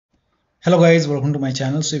Hello guys, welcome to my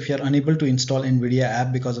channel. So if you are unable to install NVIDIA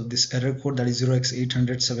app because of this error code, that is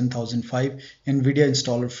 0x80070005 NVIDIA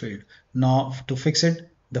installer failed. Now to fix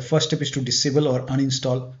it, the first step is to disable or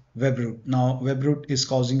uninstall webroot. Now webroot is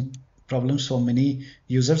causing problems for many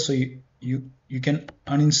users, so you can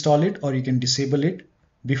uninstall it or you can disable it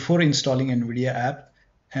before installing NVIDIA app.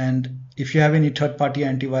 And if you have any third-party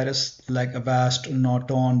antivirus like Avast,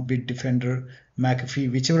 Norton, Bitdefender, McAfee,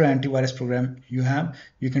 whichever antivirus program you have,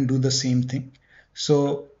 you can do the same thing.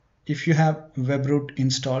 So if you have webroot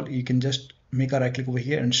installed, you can just make a right click over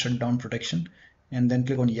here and shut down protection, and then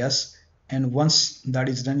click on yes. And once that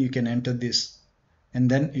is done, you can enter this, and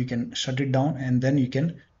then you can shut it down, and then you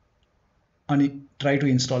can try to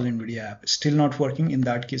install NVIDIA app. Still not working. In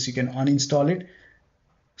that case, you can uninstall it.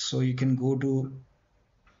 So you can go to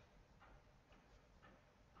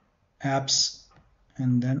apps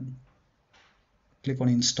and then click on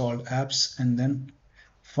installed apps and then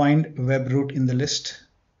find webroot in the list.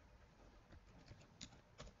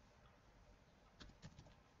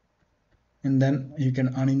 And then you can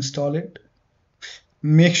uninstall it.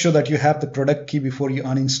 Make sure that you have the product key before you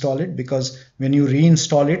uninstall it, because when you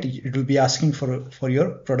reinstall it, it will be asking for your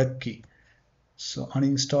product key. So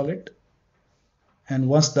uninstall it. And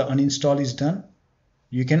once the uninstall is done,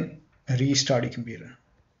 you can restart your computer.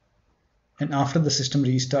 And after the system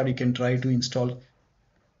restart, you can try to install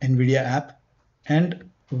NVIDIA app. And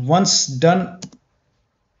once done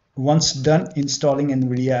installing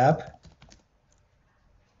NVIDIA app,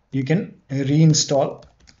 you can reinstall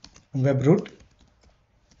webroot.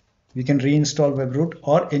 You can reinstall webroot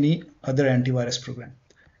or any other antivirus program.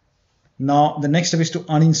 Now the next step is to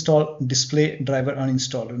uninstall display driver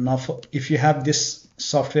uninstaller. Now if you have this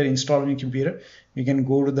software installed on your computer, you can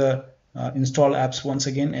go to the install apps once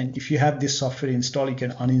again, and if you have this software installed, you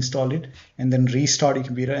can uninstall it and then restart your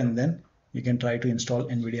computer, and then you can try to install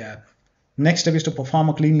NVIDIA app. Next step is to perform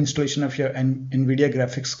a clean installation of your NVIDIA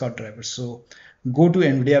graphics card driver. So go to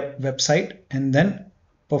NVIDIA website and then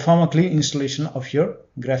perform a clean installation of your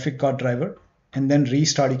graphic card driver, and then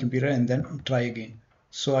restart your computer and then try again.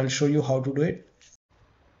 So I'll show you how to do it.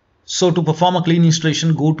 So to perform a clean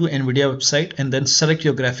installation, go to NVIDIA website and then select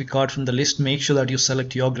your graphic card from the list. Make sure that you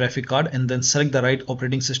select your graphic card and then select the right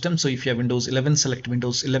operating system. So if you have Windows 11, select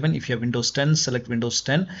Windows 11. If you have Windows 10, select Windows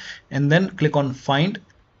 10, and then click on Find.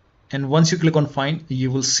 And once you click on Find, you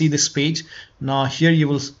will see this page. Now here you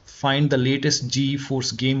will find the latest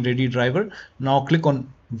GeForce Game Ready driver. Now click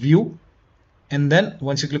on View, and then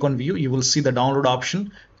once you click on View, you will see the download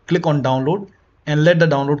option. Click on Download and let the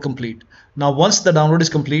download complete. Now once the download is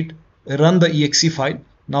complete, run the exe file.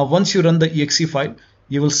 Now once you run the exe file,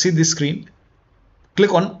 you will see this screen.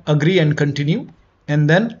 Click on Agree and Continue, and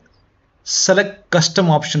then select Custom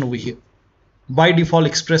option over here. By default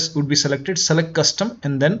Express would be selected. Select Custom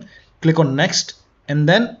and then click on Next, and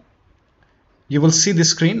then you will see this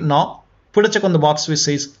screen. Now put a check on the box which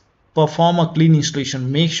says Perform a clean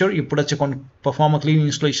installation. Make sure you put a check on Perform a clean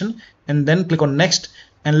installation and then click on Next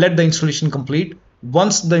and let the installation complete.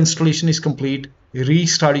 Once the installation is complete,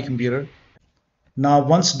 restart your computer. Now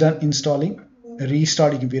once done installing,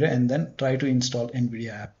 restart your computer and then try to install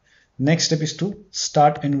NVIDIA app. Next step is to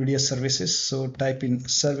start NVIDIA services. So type in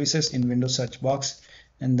services in Windows search box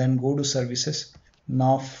and then go to services.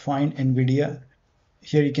 Now find NVIDIA.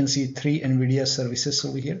 Here you can see 3 NVIDIA services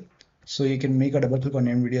over here. So you can make a double click on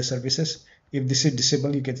NVIDIA services. If this is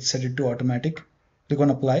disabled, you can set it to automatic. Click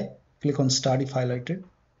on apply, click on start if highlighted,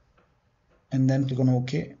 and then click on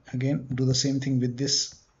OK. Again, do the same thing with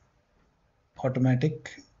this.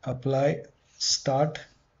 Automatic, apply, start,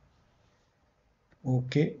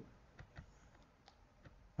 OK.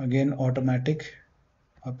 Again, automatic,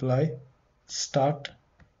 apply, start,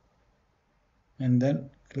 and then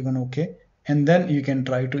click on OK. And then you can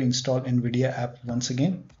try to install NVIDIA app once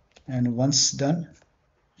again. And once done,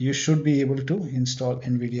 you should be able to install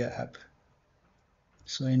NVIDIA app.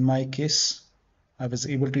 So in my case, I was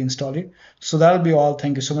able to install it. So that'll be all.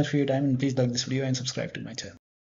 Thank you so much for your time, and please like this video and subscribe to my channel.